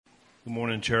Good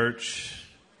morning, church.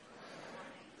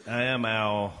 I am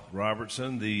Al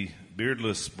Robertson, the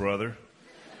beardless brother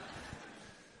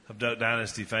of Duck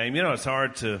Dynasty fame. You know, it's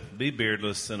hard to be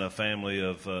beardless in a family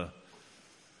of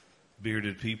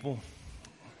bearded people.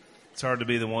 It's hard to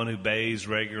be the one who bathes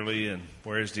regularly and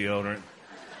wears deodorant.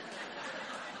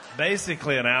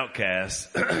 Basically an outcast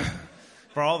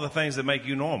for all the things that make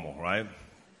you normal, right?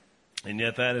 And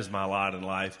yet that is my lot in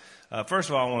life. First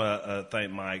of all, I want to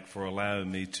thank Mike for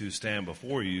allowing me to stand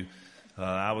before you.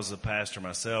 I was a pastor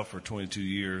myself for 22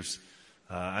 years.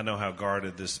 I know how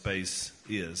guarded this space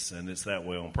is, and it's that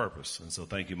way on purpose. And so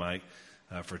thank you, Mike,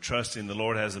 for trusting the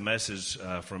Lord has a message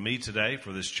from me today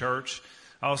for this church.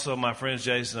 Also, my friends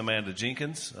Jason and Amanda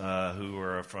Jenkins, who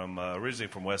are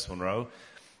originally from West Monroe.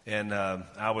 And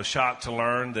I was shocked to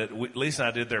learn that Lisa and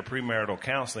I did their premarital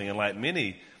counseling, and like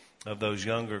many of those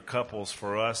younger couples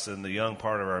for us in the young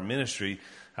part of our ministry,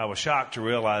 I was shocked to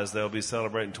realize they'll be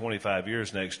celebrating 25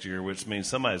 years next year, which means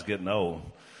somebody's getting old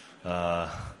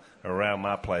around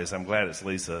my place. I'm glad it's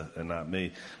Lisa and not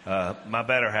me. My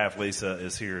better half, Lisa,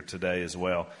 is here today as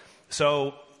well.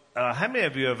 So how many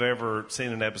of you have ever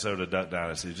seen an episode of Duck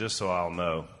Dynasty, just so I'll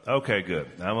know? Okay, good.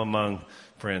 I'm among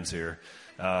friends here.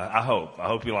 I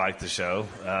hope you like the show.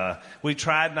 We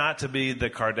tried not to be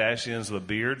the Kardashians with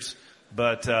beards.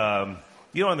 But,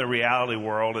 you know, in the reality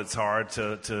world, it's hard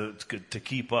to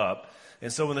keep up.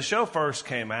 And so when the show first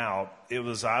came out, it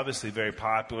was obviously very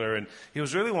popular. And it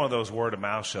was really one of those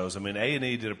word-of-mouth shows. I mean,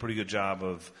 A&E did a pretty good job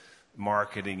of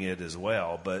marketing it as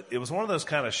well. But it was one of those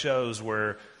kind of shows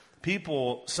where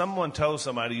someone told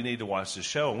somebody, you need to watch the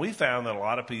show. And we found that a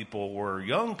lot of people were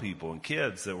young people and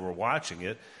kids that were watching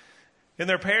it. And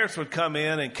their parents would come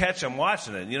in and catch them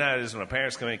watching it. You know how it is when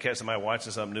parents come in and catch somebody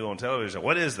watching something new on television.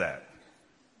 What is that?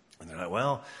 And they're like,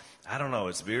 well, I don't know.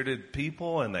 It's bearded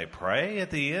people and they pray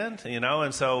at the end, you know.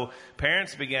 And so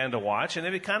parents began to watch, and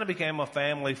it kind of became a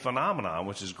family phenomenon,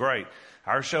 which is great.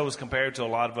 Our show is compared to a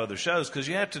lot of other shows because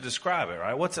you have to describe it,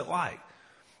 right? What's it like?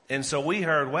 And so we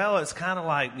heard, well, it's kind of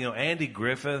like, you know, Andy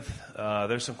Griffith.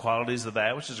 There's some qualities of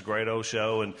that, which is a great old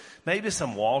show. And maybe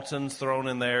some Waltons thrown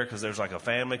in there because there's like a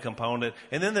family component.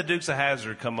 And then the Dukes of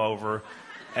Hazzard come over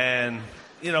and,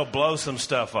 you know, blow some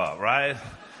stuff up, right?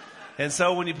 And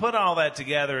so when you put all that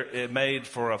together, it made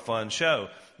for a fun show.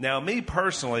 Now, me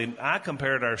personally, I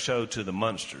compared our show to the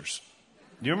Munsters.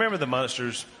 Do you remember the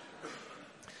Munsters?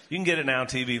 You can get it now on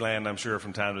TV Land, I'm sure,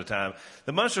 from time to time.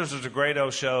 The Munsters was a great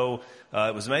old show.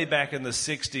 It was made back in the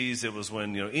 60s. It was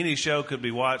when, you know, any show could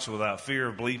be watched without fear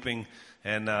of bleeping.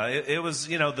 And it was,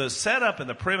 you know, the setup and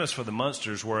the premise for the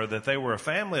Munsters were that they were a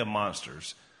family of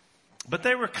monsters. But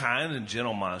they were kind and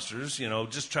gentle monsters, you know,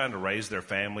 just trying to raise their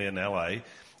family in L.A.,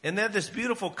 and they had this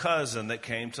beautiful cousin that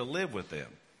came to live with them.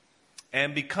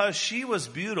 And because she was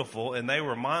beautiful and they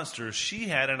were monsters, she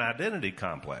had an identity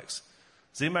complex.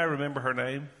 Does anybody remember her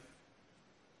name?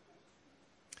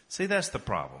 See, that's the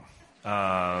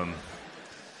problem.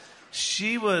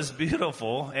 She was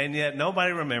beautiful, and yet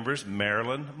nobody remembers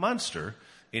Marilyn Munster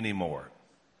anymore.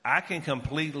 I can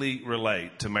completely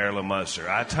relate to Marilyn Munster.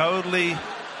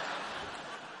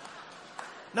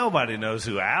 Nobody knows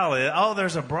who Al is. Oh,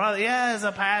 there's a brother. Yeah, he's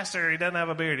a pastor. He doesn't have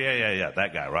a beard. Yeah.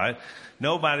 That guy, right?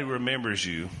 Nobody remembers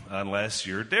you unless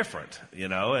you're different, you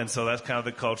know, and so that's kind of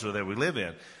the culture that we live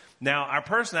in. Now, our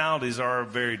personalities are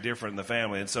very different in the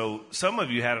family, and so some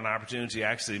of you had an opportunity,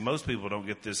 actually, most people don't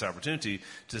get this opportunity,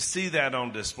 to see that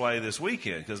on display this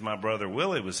weekend because my brother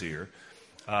Willie was here.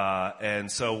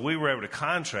 And so we were able to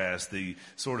contrast the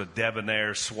sort of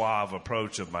debonair, suave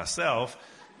approach of myself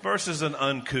versus an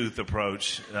uncouth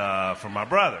approach from my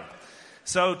brother.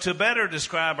 So to better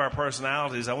describe our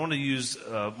personalities, I want to use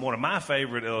one of my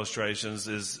favorite illustrations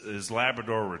is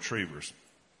Labrador Retrievers.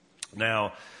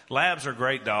 Now, labs are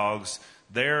great dogs.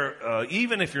 They're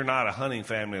even if you're not a hunting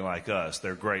family like us,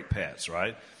 they're great pets,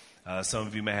 right? Some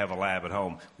of you may have a lab at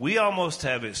home. We almost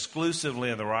have exclusively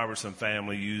in the Robertson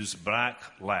family used black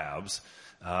labs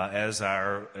as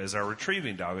our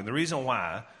retrieving dog. And the reason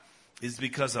why is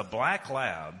because a black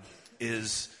lab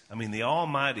the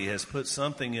Almighty has put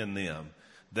something in them.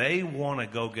 They want to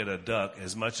go get a duck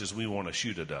as much as we want to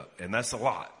shoot a duck. And that's a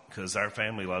lot because our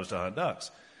family loves to hunt ducks.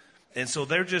 And so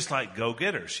they're just like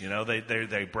go-getters. You know,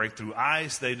 they break through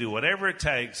ice. They do whatever it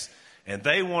takes, and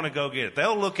they want to go get it.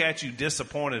 They'll look at you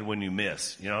disappointed when you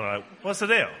miss. You know, like, what's the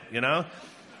deal? You know,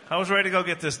 I was ready to go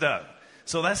get this duck.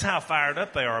 So that's how fired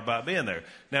up they are about being there.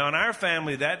 Now, in our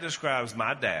family, that describes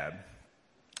my dad,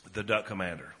 the duck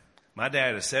commander. My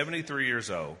dad is 73 years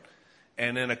old,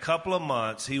 and in a couple of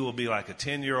months, he will be like a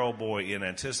 10-year-old boy in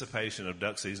anticipation of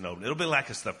duck season opening. It'll be like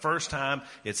it's the first time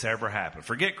it's ever happened.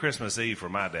 Forget Christmas Eve for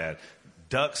my dad.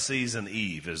 duck season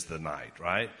eve is the night,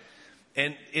 right?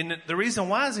 And the reason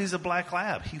why is he's a black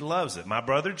lab. He loves it. My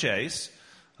brother Jace,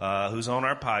 who's on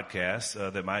our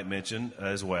podcast that might mention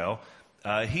as well,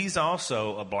 he's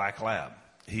also a black lab.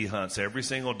 He hunts every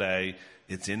single day.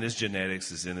 It's in his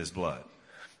genetics. It's in his blood.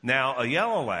 Now, a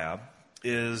yellow lab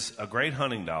is a great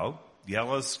hunting dog.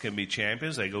 Yellows can be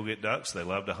champions. They go get ducks. They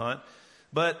love to hunt.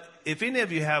 But if any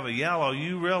of you have a yellow,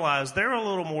 you realize they're a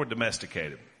little more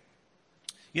domesticated.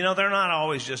 You know, they're not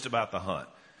always just about the hunt.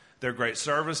 They're great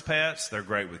service pets. They're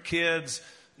great with kids.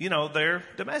 You know, they're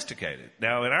domesticated.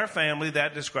 Now, in our family,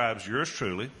 that describes yours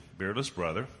truly, beardless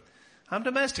brother. I'm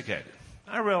domesticated.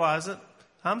 I realize it.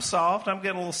 I'm soft. I'm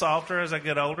getting a little softer as I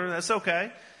get older. That's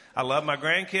okay. I love my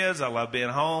grandkids. I love being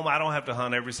home. I don't have to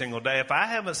hunt every single day. If I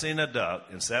haven't seen a duck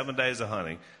in 7 days of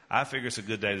hunting, I figure it's a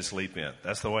good day to sleep in.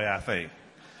 That's the way I think.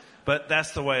 But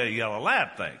that's the way a yellow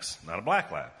lab thinks, not a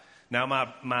black lab. Now,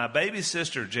 my baby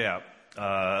sister, Jep,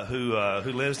 who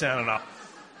lives down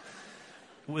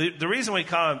in the reason we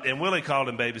call him, and Willie called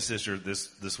him baby sister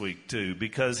this week too,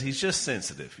 because he's just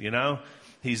sensitive, you know.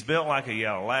 He's built like a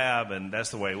yellow lab, and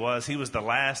that's the way he was. He was the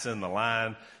last in the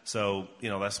line, so, you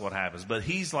know, that's what happens. But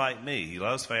he's like me. He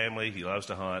loves family. He loves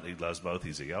to hunt. He loves both.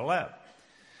 He's a yellow lab.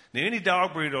 Now, any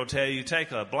dog breeder will tell you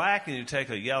take a black and you take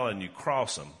a yellow and you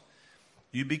cross them.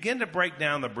 You begin to break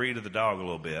down the breed of the dog a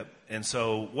little bit. And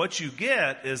so what you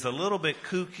get is a little bit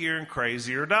kookier and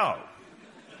crazier dog.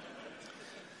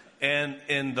 And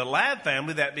in the lab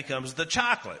family, that becomes the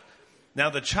chocolate. Now,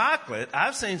 the chocolate,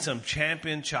 I've seen some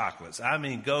champion chocolates. I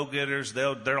mean, go-getters,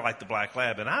 they're like the black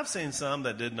lab. And I've seen some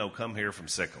that didn't know come here from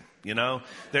Sikkim, you know.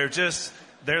 They're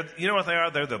you know what they are?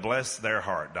 They're the bless their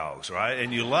heart dogs, right?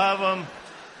 And you love them,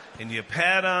 and you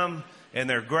pet them, and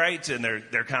they're great, and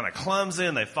they're kind of clumsy,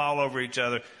 and they fall over each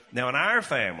other. Now, in our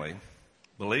family,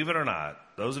 believe it or not,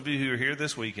 those of you who are here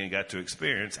this weekend got to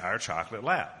experience our chocolate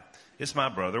lab. It's my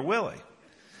brother Willie.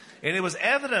 And it was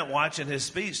evident watching his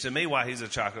speech to me why he's a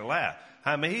chocolate lab.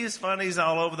 I mean, he's funny, he's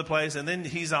all over the place, and then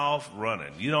he's off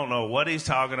running. You don't know what he's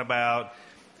talking about.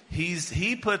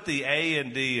 He put the A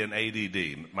and D in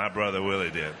ADD, my brother Willie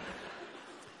did.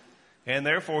 And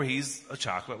therefore, he's a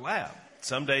chocolate lab.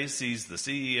 Some days he's the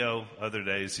CEO, other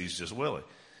days he's just Willie.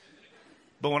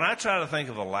 But when I try to think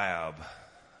of a lab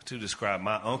to describe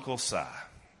my Uncle Si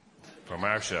from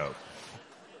our show,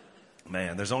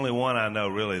 man, there's only one I know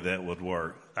really that would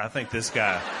work. I think this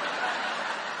guy.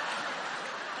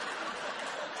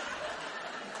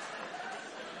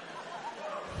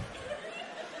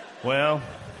 Well,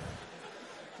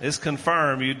 it's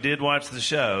confirmed you did watch the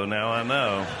show. Now I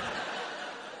know.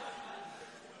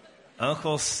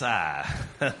 Uncle Si.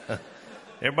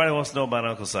 Everybody wants to know about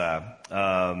Uncle Si.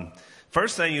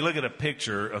 First thing, you look at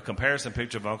a comparison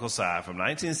picture of Uncle Si from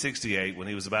 1968 when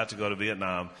he was about to go to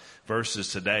Vietnam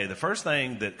versus today. The first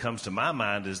thing that comes to my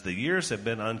mind is the years have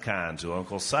been unkind to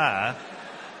Uncle Si.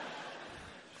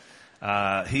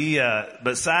 But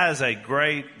Si is a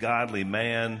great, godly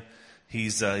man.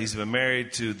 He's been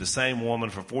married to the same woman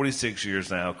for 46 years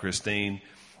now, Christine,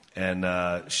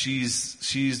 and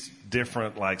she's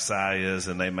different like Si is,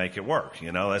 and they make it work.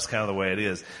 You know, that's kind of the way it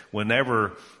is.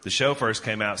 Whenever the show first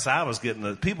came out, Si was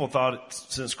getting people thought,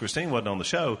 since Christine wasn't on the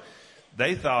show,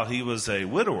 they thought he was a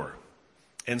widower.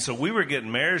 And so we were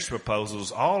getting marriage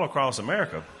proposals all across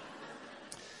America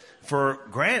for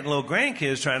little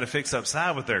grandkids trying to fix up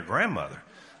Si with their grandmother.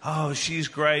 Oh, she's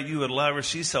great. You would love her.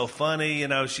 She's so funny. You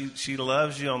know, she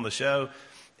loves you on the show.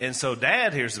 And so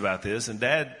Dad hears about this, and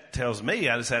Dad tells me,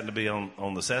 I just happened to be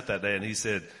on the set that day, and he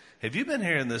said, have you been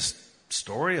hearing this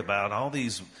story about all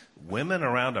these women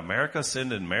around America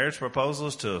sending marriage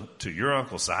proposals to your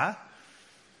Uncle Si?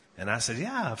 And I said,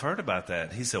 yeah, I've heard about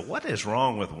that. He said, what is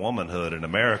wrong with womanhood in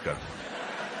America?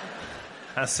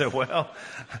 I said, well,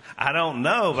 I don't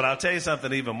know, but I'll tell you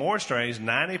something even more strange.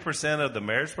 90% of the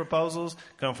marriage proposals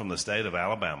come from the state of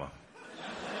Alabama.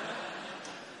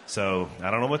 So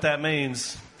I don't know what that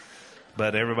means,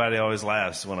 but everybody always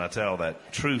laughs when I tell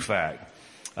that true fact.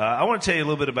 I want to tell you a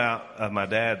little bit about my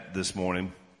dad this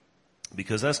morning,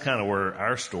 because that's kind of where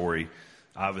our story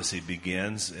obviously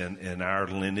begins in our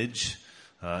lineage,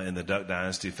 in the Duck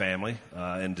Dynasty family,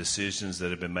 and decisions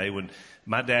that have been made. When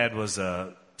my dad was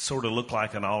sort of looked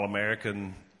like an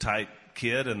all-American type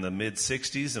kid in the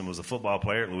mid-'60s and was a football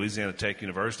player at Louisiana Tech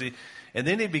University, and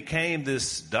then he became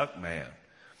this duck man.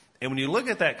 And when you look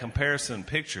at that comparison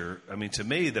picture, I mean, to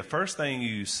me, the first thing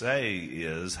you say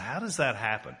is, how does that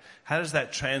happen? How does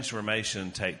that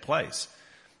transformation take place?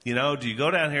 You know, do you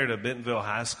go down here to Bentonville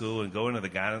High School and go into the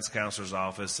guidance counselor's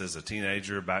office as a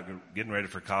teenager about getting ready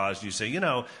for college, and you say, you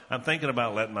know, I'm thinking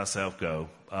about letting myself go.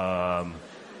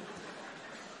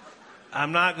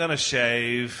 I'm not going to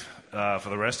shave for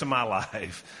the rest of my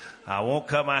life. I won't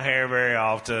cut my hair very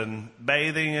often.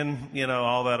 Bathing and,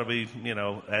 all that'll be,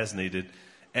 as needed.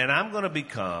 And I'm going to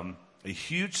become a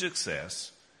huge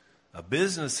success, a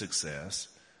business success,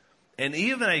 and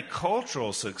even a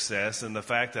cultural success in the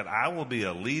fact that I will be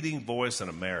a leading voice in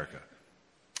America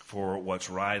for what's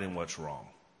right and what's wrong.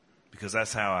 Because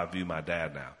that's how I view my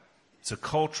dad now. It's a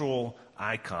cultural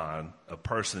icon, a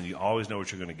person you always know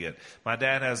what you're going to get. My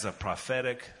dad has a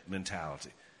prophetic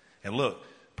mentality. And look,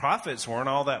 prophets weren't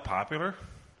all that popular,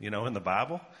 in the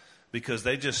Bible, because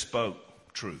they just spoke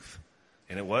truth.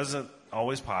 And it wasn't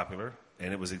always popular,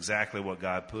 and it was exactly what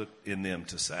God put in them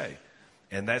to say.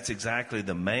 And that's exactly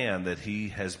the man that he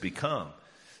has become.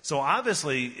 So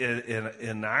obviously,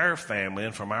 in our family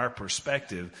and from our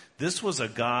perspective, this was a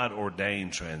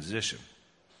God-ordained transition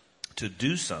to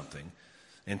do something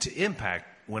and to impact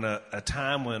when a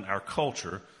time when our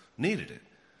culture needed it.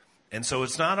 And so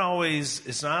it's not always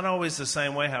the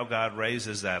same way how God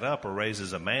raises that up or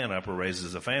raises a man up or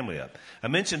raises a family up. I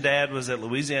mentioned Dad was at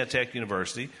Louisiana Tech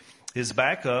University. His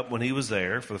backup when he was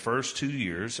there for the first 2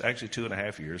 years, actually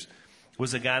 2.5 years,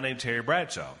 was a guy named Terry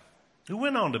Bradshaw, who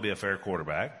went on to be a fair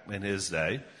quarterback in his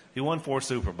day. He won 4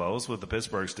 Super Bowls with the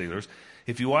Pittsburgh Steelers.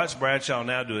 If you watch Bradshaw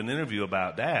now do an interview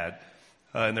about Dad,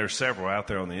 and there's several out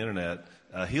there on the internet,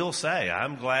 he'll say,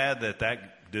 I'm glad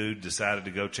that dude decided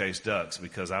to go chase ducks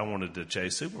because I wanted to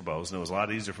chase Super Bowls, and it was a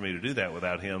lot easier for me to do that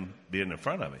without him being in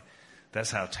front of me.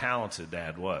 That's how talented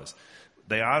Dad was.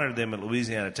 They honored them at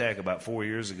Louisiana Tech about 4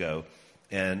 years ago,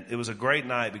 and it was a great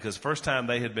night because first time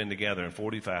they had been together in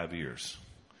 45 years.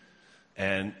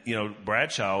 And,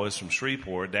 Bradshaw is from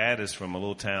Shreveport. Dad is from a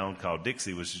little town called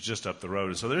Dixie, which is just up the road.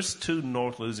 And so there's 2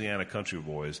 North Louisiana country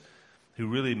boys who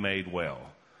really made well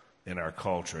in our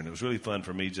culture. And it was really fun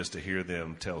for me just to hear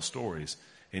them tell stories.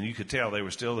 And you could tell they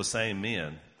were still the same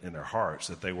men in their hearts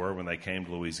that they were when they came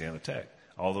to Louisiana Tech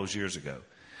all those years ago.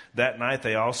 That night,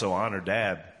 they also honored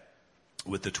Dad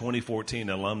with the 2014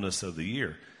 Alumnus of the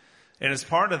Year. And as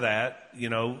part of that,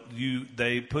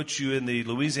 they put you in the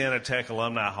Louisiana Tech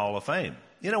Alumni Hall of Fame,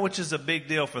 which is a big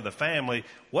deal for the family.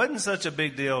 Wasn't such a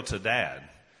big deal to Dad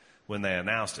when they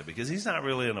announced it because he's not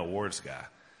really an awards guy.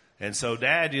 And so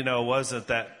Dad, wasn't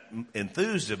that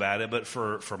enthused about it, but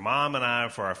for Mom and I,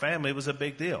 for our family, it was a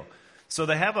big deal. So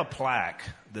they have a plaque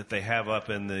that they have up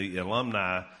in the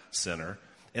Alumni Center,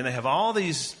 and they have all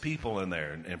these people in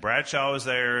there. And Bradshaw is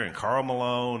there, and Carl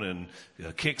Malone,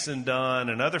 and Kicks and Dunn,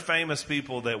 and other famous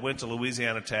people that went to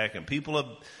Louisiana Tech, and people of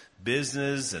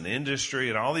business and industry,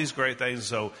 and all these great things.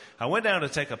 So I went down to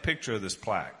take a picture of this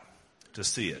plaque to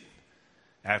see it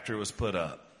after it was put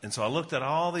up. And so I looked at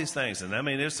all these things, and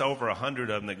it's over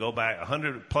 100 of them that go back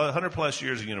 100 plus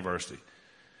years of university.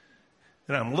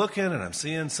 And I'm looking and I'm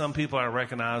seeing some people I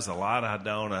recognize, a lot I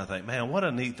don't. And I think, man, what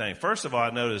a neat thing. First of all, I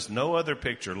noticed no other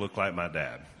picture looked like my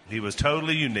dad. He was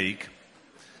totally unique.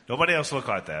 Nobody else looked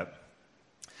like that.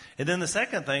 And then the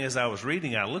second thing, as I was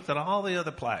reading, I looked at all the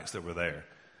other plaques that were there.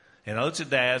 And I looked at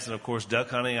Dad's, and of course, duck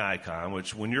hunting icon,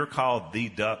 which when you're called the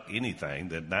duck anything,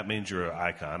 that means you're an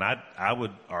icon. I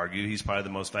would argue he's probably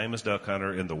the most famous duck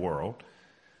hunter in the world.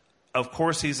 Of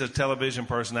course, he's a television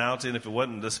personality, and if it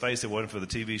wasn't, let's face it, wasn't for the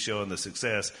TV show and the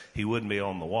success, he wouldn't be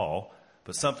on the wall.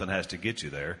 But something has to get you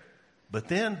there. But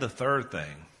then the third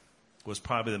thing was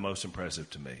probably the most impressive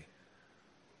to me.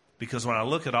 Because when I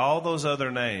look at all those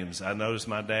other names, I noticed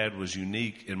my dad was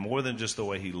unique in more than just the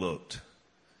way he looked.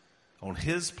 On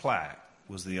his plaque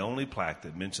was the only plaque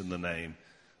that mentioned the name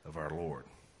of our Lord.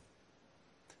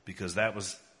 Because that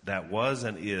was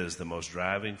and is the most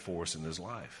driving force in his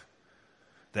life.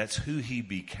 That's who he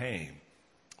became,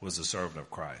 was a servant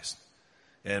of Christ.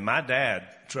 And my dad,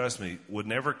 trust me, would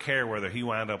never care whether he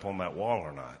wound up on that wall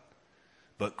or not.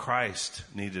 But Christ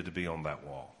needed to be on that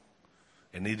wall.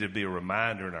 It needed to be a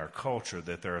reminder in our culture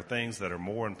that there are things that are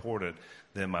more important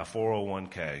than my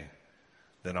 401k,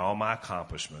 than all my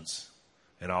accomplishments,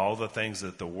 and all the things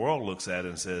that the world looks at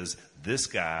and says, this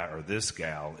guy or this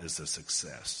gal is a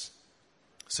success.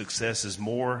 Success is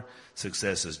more,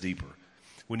 success is deeper.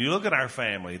 When you look at our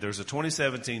family, there's a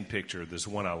 2017 picture, this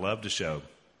one I love to show.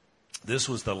 This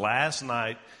was the last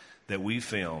night that we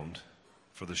filmed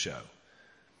for the show.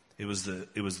 It was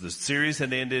the series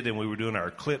had ended, and we were doing our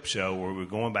clip show where we were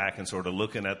going back and sort of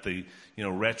looking at the,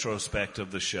 retrospect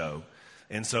of the show.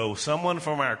 And so someone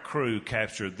from our crew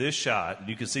captured this shot.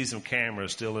 You can see some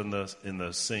cameras still in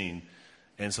the scene.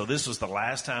 And so this was the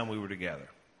last time we were together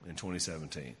in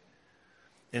 2017.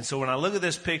 And so when I look at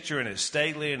this picture, and it's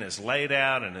stately and it's laid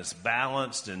out and it's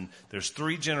balanced, and there's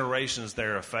 3 generations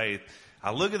there of faith,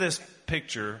 I look at this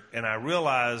picture and I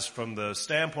realize from the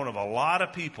standpoint of a lot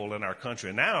of people in our country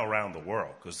and now around the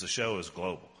world, because the show is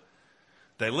global,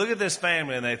 they look at this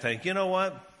family and they think, you know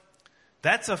what?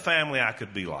 That's a family I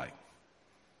could be like.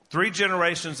 3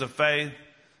 generations of faith,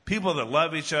 people that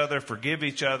love each other, forgive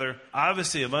each other,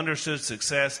 obviously have understood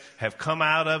success, have come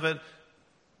out of it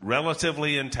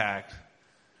relatively intact.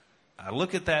 I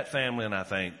look at that family and I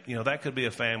think, you know, that could be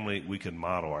a family we could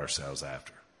model ourselves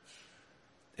after.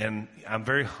 And I'm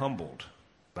very humbled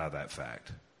by that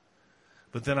fact.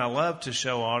 But then I love to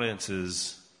show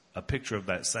audiences a picture of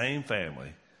that same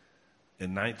family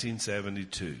in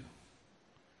 1972,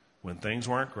 when things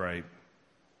weren't great,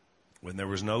 when there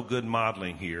was no good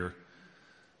modeling here,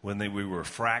 when we were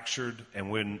fractured, and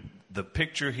when the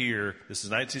picture here, this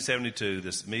is 1972,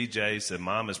 this is me, Jace, and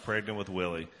Mom is pregnant with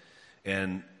Willie,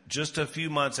 and just a few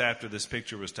months after this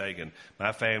picture was taken,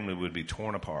 my family would be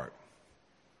torn apart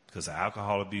because of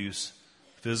alcohol abuse,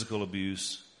 physical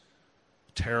abuse,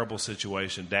 terrible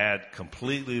situation. Dad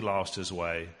completely lost his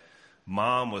way.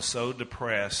 Mom was so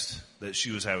depressed that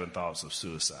she was having thoughts of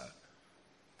suicide.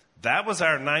 That was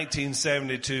our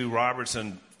 1972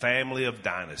 Robertson family of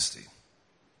Dynasty,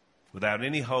 without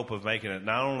any hope of making it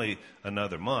not only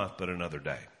another month, but another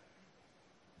day.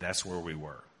 That's where we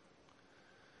were.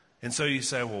 And so you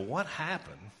say, well, what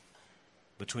happened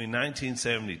between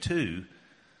 1972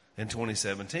 and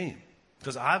 2017?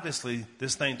 Because obviously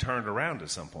this thing turned around at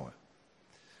some point.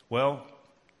 Well,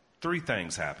 3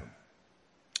 things happened.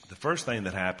 The first thing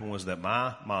that happened was that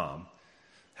my mom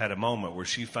had a moment where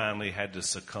she finally had to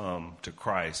succumb to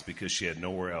Christ because she had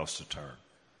nowhere else to turn.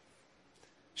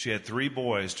 She had 3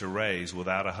 boys to raise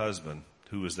without a husband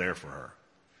who was there for her.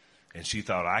 And she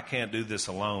thought, I can't do this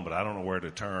alone, but I don't know where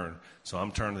to turn. So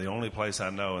I'm turning to the only place I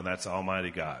know, and that's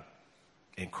Almighty God.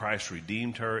 And Christ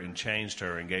redeemed her and changed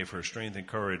her and gave her strength and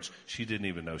courage she didn't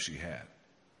even know she had.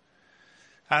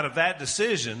 Out of that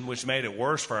decision, which made it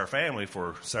worse for our family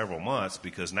for several months,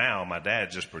 because now my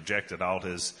dad just projected all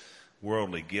his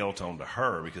worldly guilt onto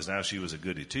her because now she was a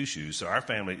goody two-shoes. So our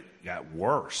family got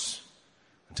worse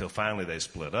until finally they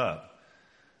split up.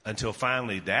 Until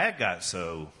finally Dad got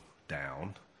so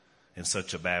down in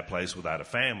such a bad place without a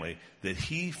family that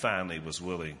he finally was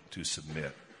willing to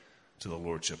submit to the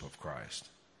lordship of Christ.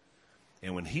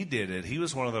 And when he did it, he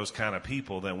was one of those kind of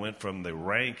people that went from the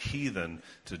rank heathen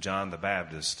to John the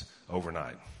Baptist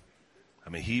overnight. I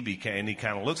mean, he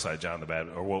kind of looks like John the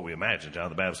Baptist, or what we imagine John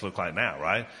the Baptist look like now,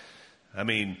 right? I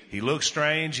mean, he looks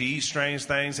strange, he eats strange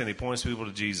things, and he points people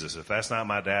to Jesus. If that's not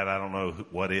my dad, I don't know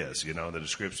what is, the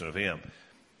description of him.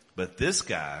 But this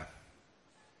guy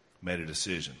made a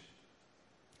decision.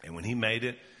 And when he made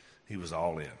it, he was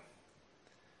all in.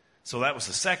 So that was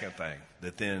the second thing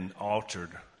that then altered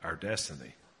our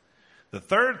destiny. The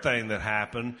third thing that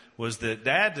happened was that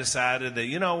Dad decided that,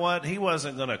 you know what, he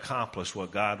wasn't going to accomplish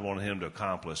what God wanted him to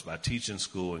accomplish by teaching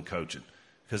school and coaching.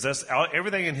 Because that's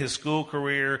everything in his school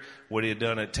career, what he had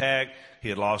done at Tech, he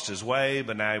had lost his way,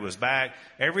 but now he was back.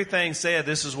 Everything said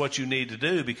this is what you need to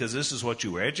do because this is what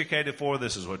you were educated for,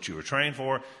 this is what you were trained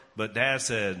for. But Dad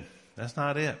said, that's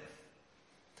not it.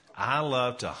 I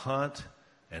love to hunt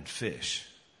and fish.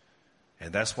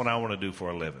 And that's what I want to do for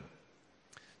a living.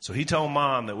 So he told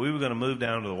Mom that we were going to move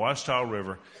down to the Ouachita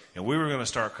River and we were going to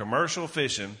start commercial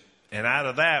fishing. And out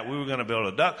of that, we were going to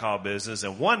build a duck call business.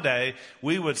 And one day,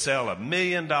 we would sell $1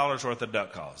 million worth of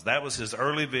duck calls. That was his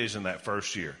early vision that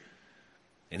first year.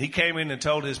 And he came in and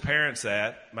told his parents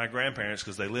that, my grandparents,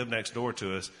 because they lived next door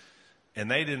to us, and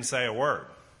they didn't say a word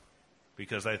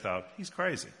because they thought, he's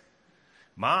crazy.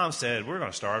 Mom said, we're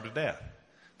going to starve to death.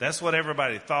 That's what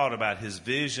everybody thought about his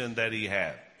vision that he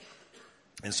had.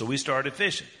 And so we started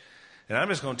fishing. And I'm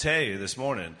just going to tell you this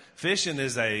morning, fishing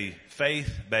is a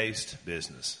faith-based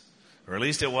business. Or at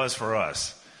least it was for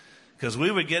us. Because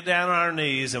we would get down on our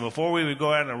knees, and before we would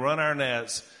go out and run our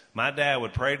nets, my dad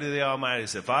would pray to the Almighty and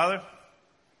say, Father,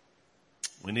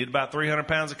 we need about 300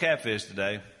 pounds of catfish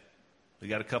today. We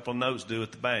got a couple of notes due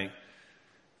at the bank.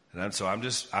 And so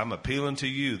I'm appealing to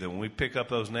you that when we pick up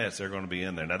those nets, they're going to be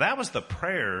in there. Now, that was the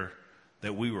prayer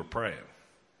that we were praying.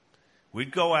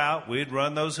 We'd go out, we'd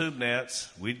run those hoop nets,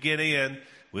 we'd get in,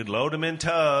 we'd load them in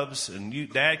tubs, and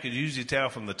Dad could usually tell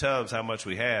from the tubs how much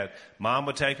we had. Mom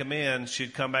would take them in,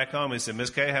 she'd come back home and say, Miss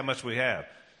Kay, how much we have?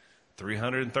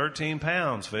 313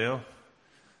 pounds, Phil.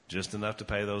 Just enough to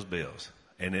pay those bills.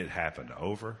 And it happened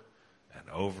over and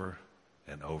over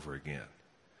and over again.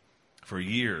 For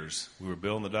years, we were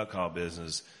building the duck call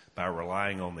business by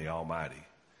relying on the Almighty.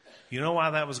 You know why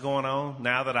that was going on?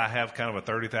 Now that I have kind of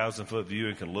a 30,000-foot view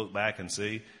and can look back and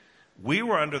see, we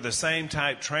were under the same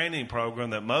type training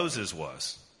program that Moses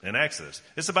was in Exodus.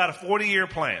 It's about a 40-year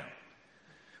plan.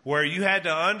 where you had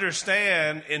to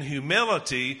understand in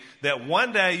humility that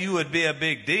one day you would be a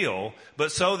big deal,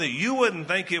 but so that you wouldn't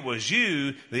think it was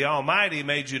you, the Almighty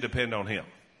made you depend on Him.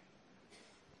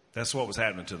 That's what was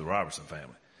happening to the Robertson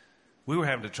family. We were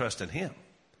having to trust in Him.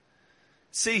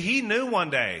 See, He knew one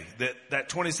day that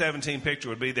 2017 picture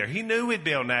would be there. He knew we'd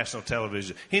be on national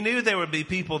television. He knew there would be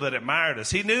people that admired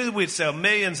us. He knew we'd sell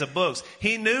millions of books.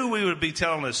 He knew we would be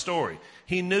telling His story.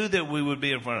 He knew that we would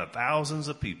be in front of thousands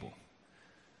of people.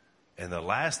 And the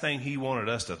last thing He wanted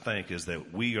us to think is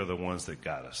that we are the ones that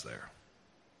got us there.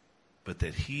 But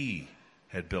that He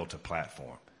had built a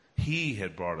platform. He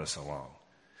had brought us along.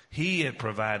 He had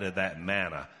provided that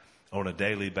manna on a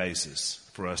daily basis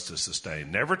for us to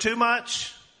sustain. Never too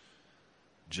much,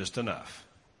 just enough.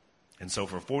 And so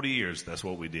for 40 years, that's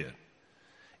what we did.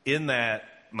 In that,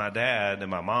 my dad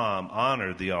and my mom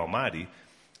honored the Almighty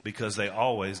because they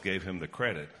always gave Him the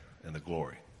credit and the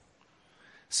glory.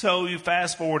 So you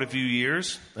fast forward a few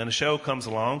years, and a show comes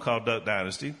along called Duck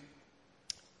Dynasty.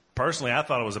 Personally, I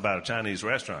thought it was about a Chinese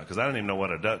restaurant because I didn't even know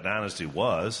what a Duck Dynasty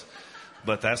was,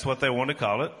 but that's what they wanted to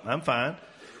call it. I'm fine.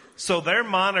 So their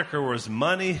moniker was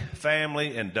money,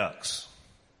 family, and ducks.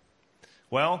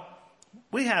 Well,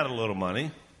 we had a little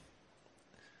money,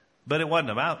 but it wasn't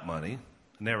about money. It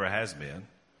never has been.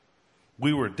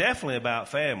 We were definitely about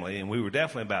family, and we were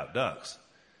definitely about ducks.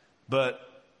 But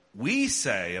we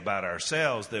say about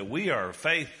ourselves that we are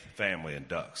faith, family, and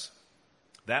ducks.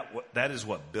 That is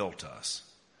what built us.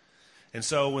 And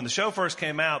so when the show first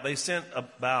came out, they sent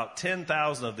about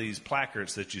 10,000 of these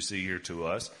placards that you see here to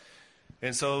us.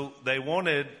 And so they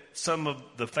wanted some of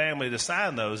the family to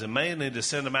sign those and mainly to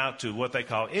send them out to what they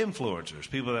call influencers,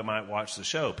 people that might watch the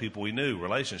show, people we knew,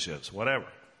 relationships, whatever.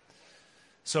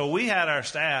 So we had our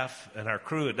staff and our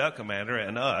crew at Duck Commander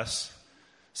and us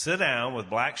sit down with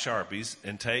black Sharpies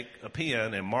and take a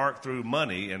pen and mark through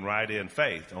money and write in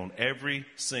faith on every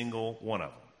single one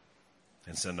of them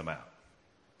and send them out.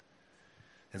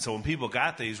 And so when people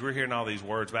got these, we're hearing all these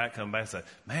words back, come back and say,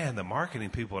 man, the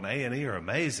marketing people in A&E are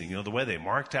amazing. You know, the way they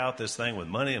marked out this thing with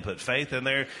money and put faith in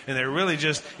there, and they're really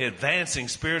just advancing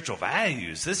spiritual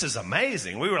values. This is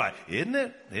amazing. We were like, isn't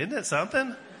it? Isn't it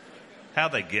something? How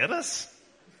they get us?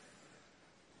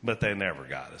 But they never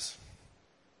got us.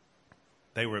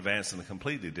 They were advancing a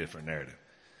completely different narrative.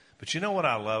 But you know what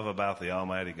I love about the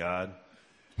Almighty God?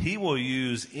 He will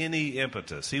use any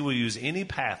impetus. He will use any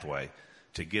pathway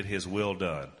to get His will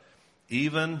done.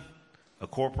 Even a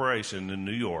corporation in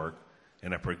New York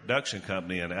and a production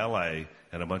company in L.A.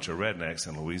 and a bunch of rednecks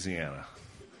in Louisiana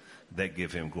that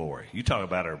give Him glory. You talk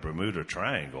about our Bermuda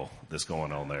Triangle that's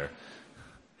going on there.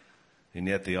 And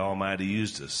yet the Almighty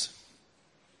used us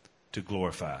to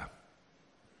glorify,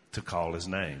 to call His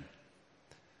name.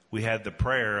 We had the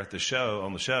prayer at the show,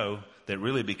 on the show, that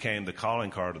really became the calling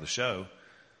card of the show.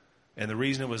 And the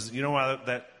reason it was, you know why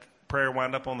that prayer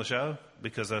wound up on the show?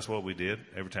 Because that's what we did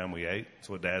every time we ate. That's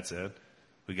what Dad said.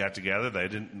 We got together. They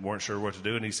weren't sure what to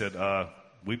do. And he said,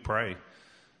 we pray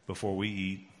before we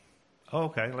eat. Oh,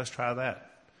 okay, let's try that.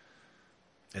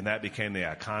 And that became the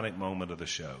iconic moment of the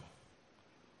show.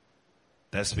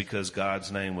 That's because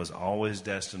God's name was always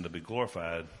destined to be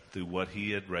glorified through what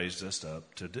He had raised us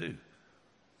up to do.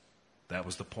 That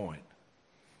was the point.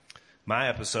 My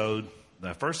episode,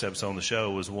 the first episode on the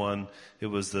show it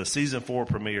was the season 4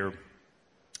 premiere,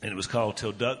 and it was called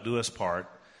Till Duck Do Us Part,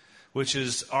 which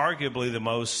is arguably the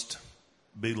most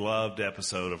beloved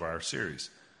episode of our series.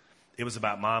 It was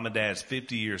about Mom and Dad's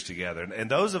 50 years together.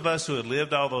 And those of us who had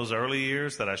lived all those early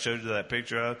years that I showed you that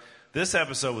picture of, this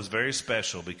episode was very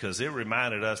special because it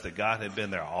reminded us that God had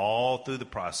been there all through the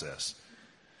process.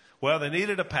 Well, they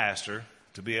needed a pastor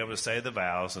to be able to say the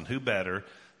vows, and who better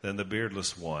than the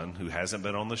beardless one who hasn't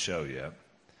been on the show yet.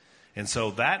 And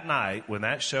so that night when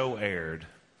that show aired,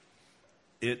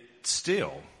 it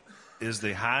still is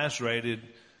the highest rated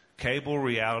cable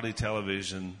reality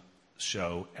television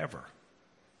show ever.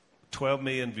 12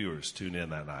 million viewers tuned in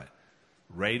that night.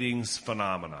 Ratings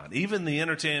phenomenon. Even the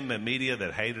entertainment media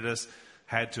that hated us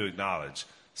had to acknowledge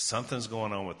something's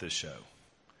going on with this show.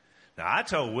 Now, I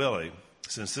told Willie,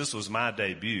 since this was my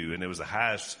debut and it was the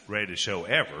highest rated show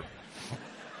ever,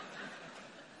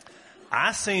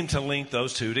 I seem to link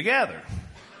those two together.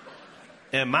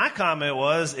 And my comment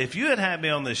was, if you had had me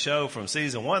on this show from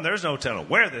season 1, there's no telling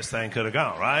where this thing could have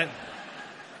gone, right?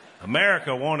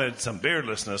 America wanted some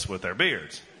beardlessness with their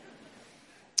beards.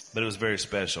 But it was very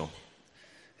special,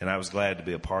 and I was glad to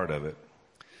be a part of it.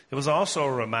 It was also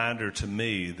a reminder to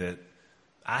me that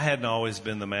I hadn't always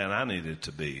been the man I needed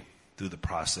to be through the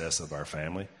process of our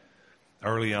family.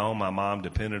 Early on, my mom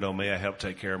depended on me. I helped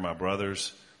take care of my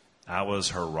brothers. I was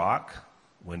her rock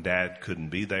when Dad couldn't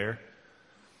be there.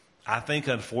 I think,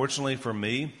 unfortunately for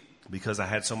me, because I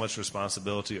had so much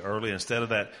responsibility early, instead of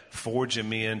that forging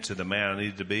me into the man I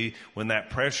needed to be, when that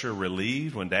pressure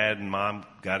relieved, when Dad and Mom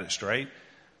got it straight,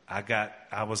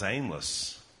 I was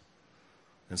aimless.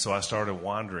 And so I started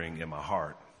wandering in my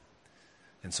heart.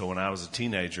 And so when I was a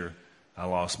teenager, I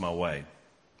lost my way.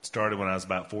 It started when I was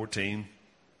about 14.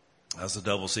 I was a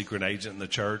double secret agent in the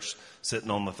church,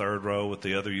 sitting on the third row with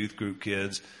the other youth group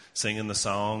kids, singing the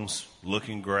songs,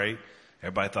 looking great.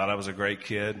 Everybody thought I was a great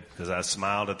kid because I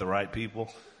smiled at the right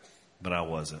people, but I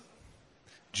wasn't.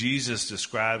 Jesus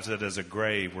describes it as a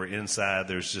grave where inside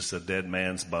there's just a dead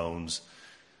man's bones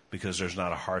because there's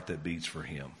not a heart that beats for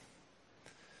him.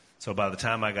 So by the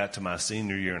time I got to my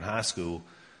senior year in high school,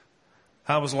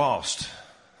 I was lost.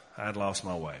 I had lost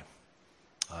my way.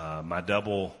 My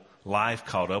double life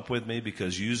caught up with me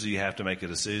because usually you have to make a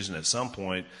decision at some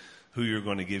point who you're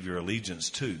going to give your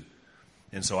allegiance to.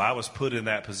 And so I was put in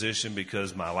that position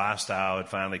because my lifestyle had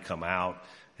finally come out.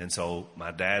 And so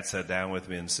my dad sat down with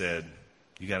me and said,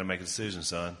 you got to make a decision,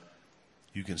 son.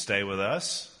 You can stay with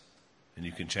us and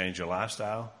you can change your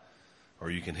lifestyle, or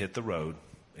you can hit the road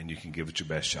and you can give it your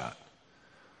best shot.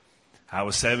 I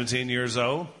was 17 years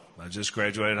old. I just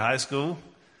graduated high school.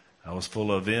 I was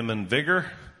full of vim and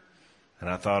vigor, and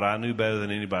I thought I knew better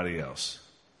than anybody else.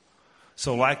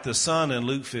 So like the son in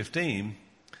Luke 15,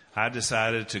 I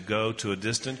decided to go to a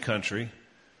distant country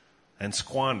and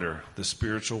squander the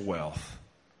spiritual wealth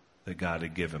that God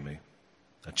had given me.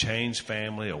 A changed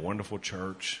family, a wonderful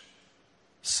church,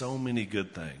 so many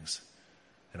good things.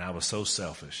 And I was so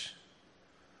selfish.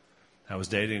 I was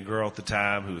dating a girl at the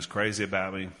time who was crazy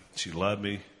about me. She loved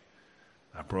me.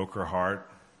 I broke her heart.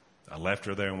 I left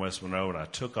her there in West Monroe, and I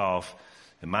took off.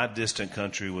 And my distant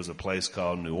country was a place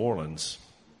called New Orleans,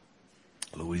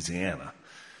 Louisiana,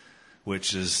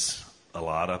 which is a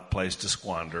lot of place to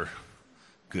squander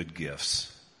good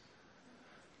gifts.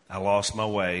 I lost my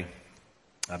way.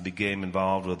 I became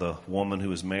involved with a woman who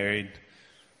was married,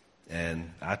 and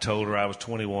I told her I was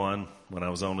 21 when I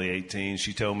was only 18.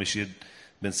 She told me she had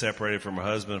been separated from her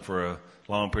husband for a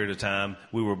long period of time.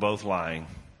 We were both lying,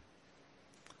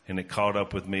 and it caught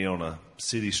up with me on a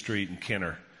city street in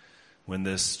Kenner when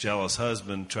this jealous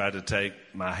husband tried to take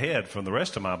my head from the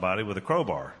rest of my body with a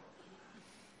crowbar.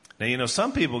 Now, you know,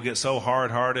 some people get so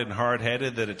hard-hearted and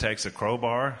hard-headed that it takes a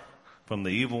crowbar from the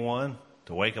evil one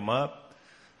to wake them up.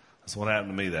 That's what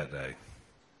happened to me that day.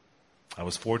 I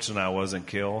was fortunate I wasn't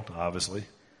killed, obviously.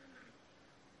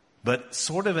 But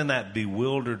sort of in that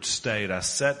bewildered state, I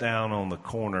sat down on the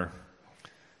corner,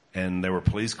 and there were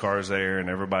police cars there, and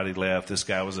everybody left. This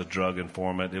guy was a drug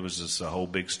informant. It was just a whole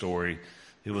big story.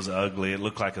 It was ugly. It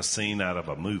looked like a scene out of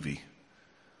a movie.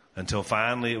 Until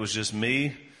finally it was just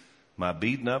me, my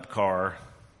beaten up car,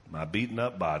 my beaten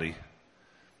up body,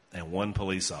 and one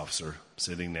police officer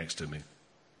sitting next to me.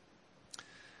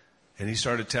 And he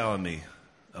started telling me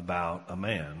about a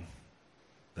man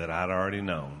that I'd already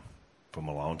known from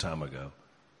a long time ago.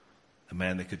 A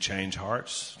man that could change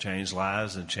hearts, change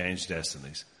lives, and change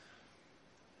destinies.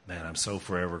 Man, I'm so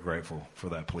forever grateful for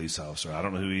that police officer. I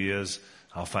don't know who he is.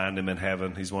 I'll find him in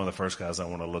heaven. He's one of the first guys I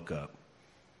want to look up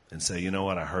and say, you know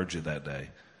what, I heard you that day.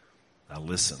 I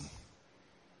listened.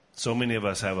 So many of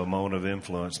us have a moment of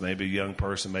influence, maybe a young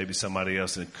person, maybe somebody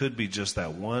else, and it could be just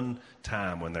that one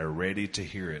time when they're ready to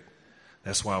hear it.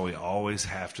 That's why we always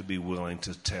have to be willing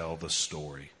to tell the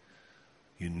story.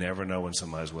 You never know when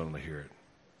somebody's willing to hear it.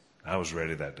 I was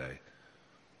ready that day.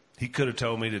 He could have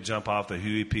told me to jump off the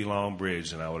Huey P. Long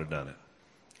Bridge, and I would have done it.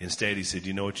 Instead, he said,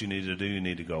 you know what you need to do? You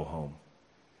need to go home.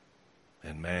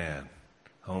 And man,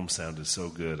 home sounded so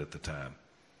good at the time.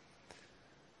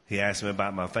 He asked me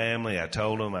about my family. I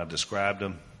told him. I described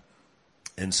them.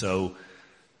 And so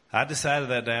I decided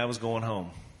that day I was going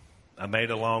home. I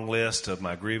made a long list of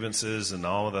my grievances and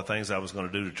all of the things I was going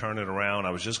to do to turn it around.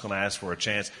 I was just going to ask for a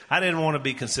chance. I didn't want to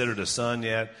be considered a son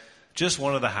yet, just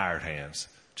one of the hired hands,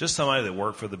 just somebody that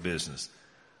worked for the business.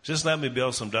 Just let me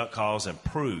build some duck calls and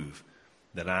prove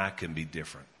that I can be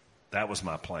different. That was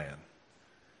my plan.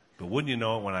 But wouldn't you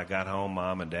know it, when I got home,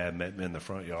 Mom and Dad met me in the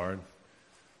front yard.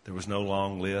 There was no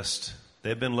long list.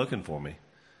 They'd been looking for me.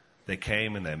 They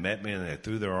came and they met me and they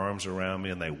threw their arms around me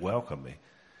and they welcomed me.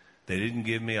 They didn't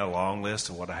give me a long list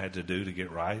of what I had to do to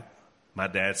get right. My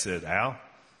dad said, Al,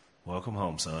 welcome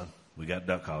home, son. We got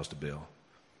duck calls to build.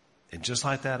 And just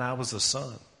like that, I was a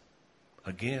son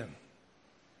again,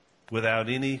 without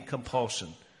any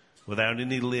compulsion, without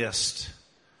any list.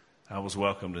 I was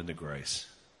welcomed into grace.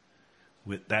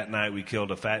 That night we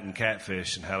killed a fattened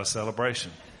catfish and had a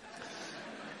celebration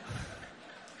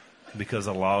because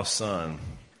a lost son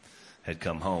had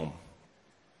come home.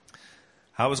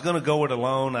 I was going to go it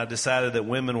alone. I decided that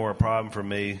women were a problem for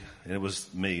me, and it was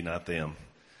me, not them.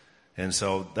 And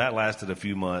so that lasted a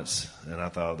few months, and I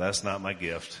thought, that's not my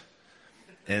gift.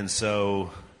 And so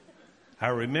I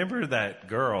remember that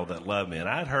girl that loved me, and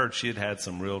I'd heard she had had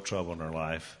some real trouble in her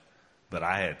life, but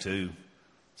I had too.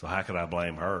 So how could I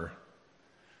blame her?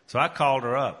 So I called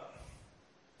her up.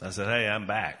 I said, hey, I'm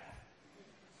back.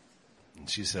 And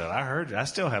she said, I heard you. I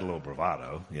still had a little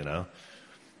bravado, you know.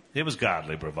 It was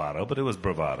godly bravado, but it was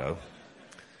bravado.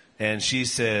 And she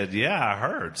said, yeah, I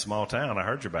heard. Small town. I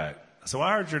heard you're back. So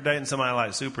I heard you're dating somebody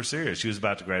like super serious. She was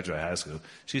about to graduate high school.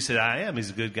 She said, I am. He's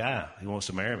a good guy. He wants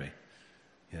to marry me.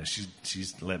 You know,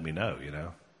 she's let me know, you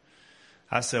know.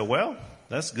 I said, well,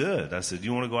 that's good. I said,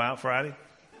 you want to go out Friday?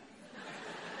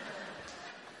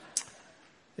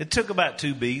 It took about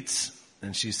 2 beats,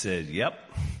 and she said, yep.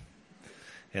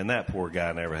 And that poor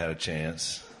guy never had a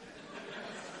chance.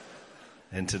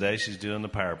 And today she's doing the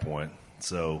PowerPoint.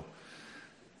 So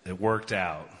it worked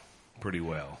out pretty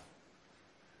well.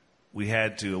 We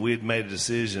had made a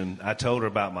decision. I told her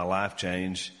about my life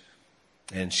change,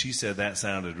 and she said that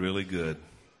sounded really good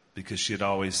because she had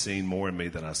always seen more in me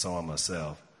than I saw in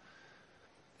myself.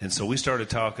 And so we started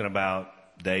talking about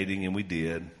dating, and we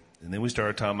did. And then we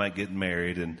started talking about getting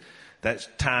married, and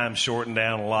that time shortened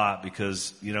down a lot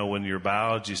because, you know, when your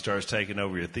biology starts taking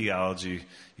over your theology,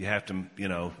 you have to, you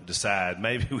know, decide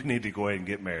maybe we need to go ahead and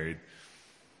get married.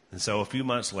 And so a few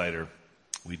months later,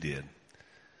 we did.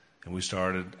 And we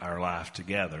started our life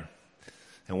together.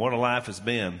 And what a life it's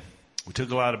been. We took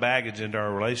a lot of baggage into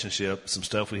our relationship, some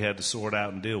stuff we had to sort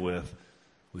out and deal with.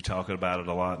 We talk about it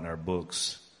a lot in our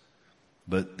books.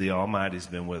 But the Almighty's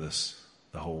been with us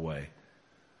the whole way.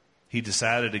 He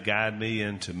decided to guide me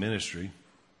into ministry.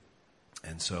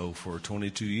 And so for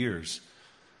 22 years,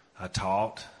 I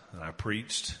taught and I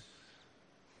preached.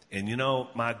 And you know,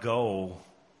 my goal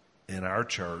in our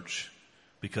church,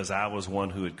 because I was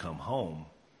one who had come home,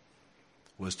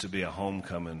 was to be a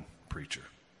homecoming preacher.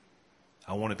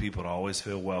 I wanted people to always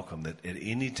feel welcome, that at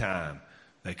any time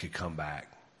they could come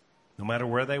back, no matter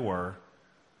where they were,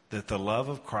 that the love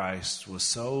of Christ was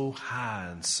so high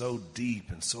and so deep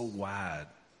and so wide,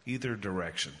 either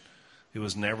direction. It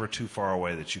was never too far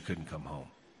away that you couldn't come home.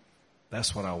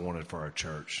 That's what I wanted for our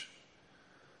church.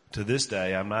 To this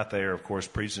day, I'm not there, of course,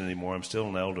 preaching anymore. I'm still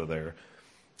an elder there.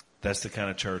 That's the kind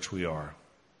of church we are.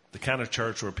 The kind of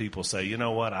church where people say, you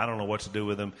know what, I don't know what to do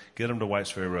with them. Get them to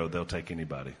Whites Ferry Road. They'll take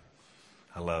anybody.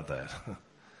 I love that.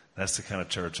 That's the kind of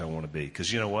church I want to be.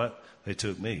 Because you know what? They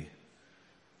took me.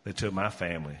 They took my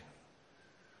family.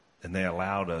 And they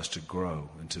allowed us to grow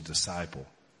and to disciple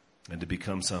and to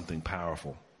become something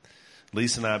powerful.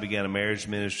 Lisa and I began a marriage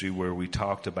ministry where we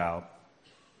talked about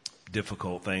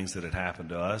difficult things that had happened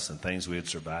to us and things we had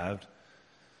survived.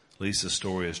 Lisa's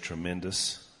story is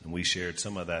tremendous, and we shared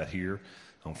some of that here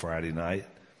on Friday night.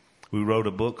 We wrote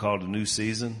a book called A New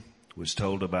Season, which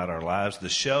told about our lives. The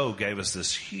show gave us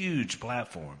this huge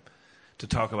platform to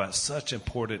talk about such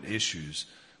important issues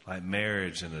like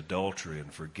marriage and adultery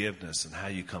and forgiveness and how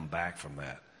you come back from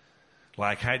that.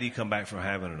 Like, how do you come back from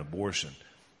having an abortion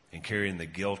and carrying the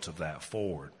guilt of that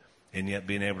forward, and yet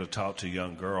being able to talk to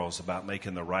young girls about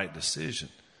making the right decision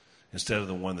instead of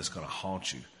the one that's going to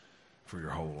haunt you for your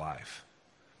whole life.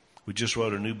 We just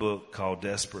wrote a new book called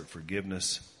Desperate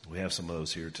Forgiveness. We have some of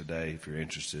those here today if you're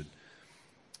interested.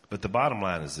 But the bottom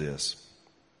line is this.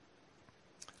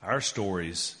 Our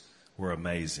stories were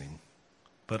amazing,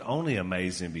 but only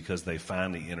amazing because they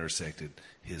finally intersected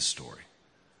his story.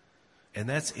 And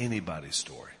that's anybody's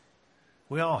story.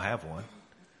 We all have one.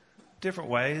 Different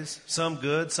ways. Some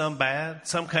good, some bad.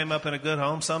 Some came up in a good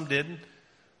home, some didn't.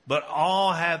 But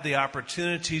all have the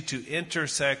opportunity to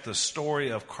intersect the story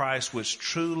of Christ, which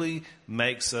truly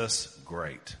makes us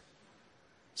great.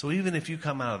 So even if you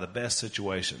come out of the best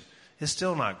situation, it's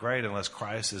still not great unless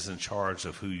Christ is in charge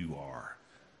of who you are.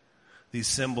 These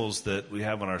symbols that we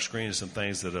have on our screen are some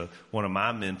things that one of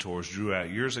my mentors drew out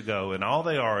years ago, and all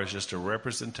they are is just a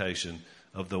representation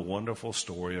of the wonderful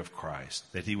story of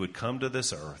Christ, that he would come to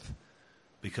this earth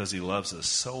because he loves us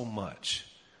so much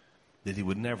that he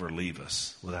would never leave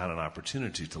us without an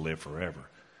opportunity to live forever.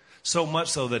 So much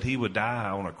so that he would die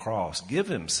on a cross, give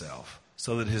himself,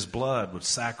 so that his blood would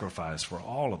sacrifice for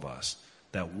all of us.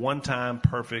 That one-time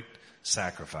perfect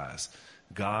sacrifice.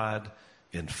 God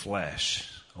in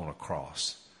flesh on a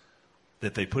cross.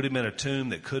 That they put him in a tomb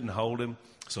that couldn't hold him.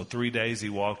 So 3 days he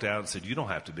walked out and said, you don't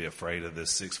have to be afraid of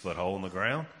this 6-foot hole in the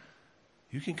ground.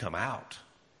 You can come out.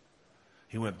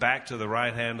 He went back to the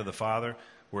right hand of the Father,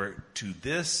 where to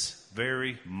this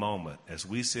very moment, as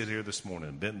we sit here this morning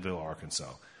in Bentonville,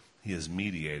 Arkansas, he is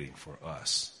mediating for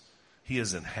us. He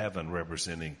is in heaven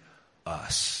representing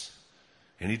us.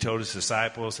 And he told his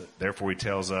disciples, therefore he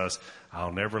tells us,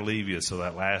 I'll never leave you. So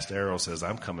that last arrow says,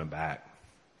 I'm coming back.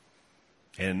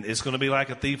 And it's going to be like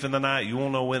a thief in the night. You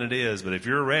won't know when it is, but if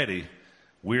you're ready,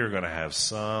 we're going to have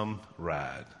some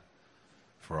ride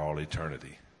for all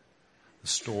eternity. The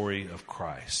story of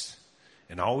Christ.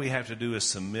 And all we have to do is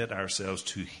submit ourselves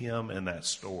to him in that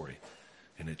story,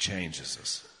 and it changes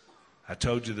us. I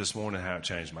told you this morning how it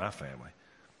changed my family,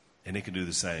 and it can do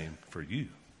the same for you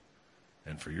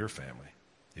and for your family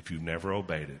if you've never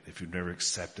obeyed it, if you've never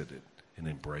accepted it and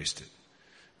embraced it.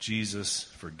 Jesus,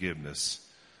 forgiveness,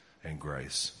 and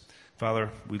grace. Father,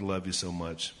 we love you so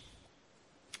much.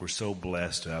 We're so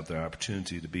blessed to have the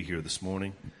opportunity to be here this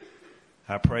morning.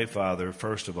 I pray, Father,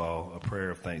 first of all, a prayer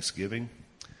of thanksgiving.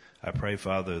 I pray,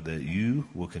 Father, that you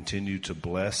will continue to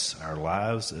bless our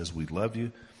lives as we love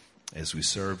you, as we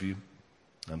serve you.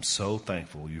 I'm so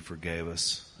thankful you forgave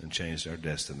us and changed our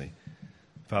destiny.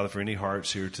 Father, for any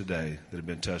hearts here today that have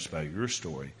been touched by your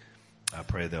story, I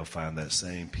pray they'll find that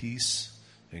same peace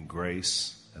and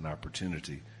grace and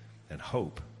opportunity and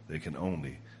hope that can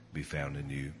only be found in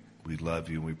you. We love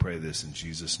you, and we pray this in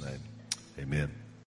Jesus' name. Amen.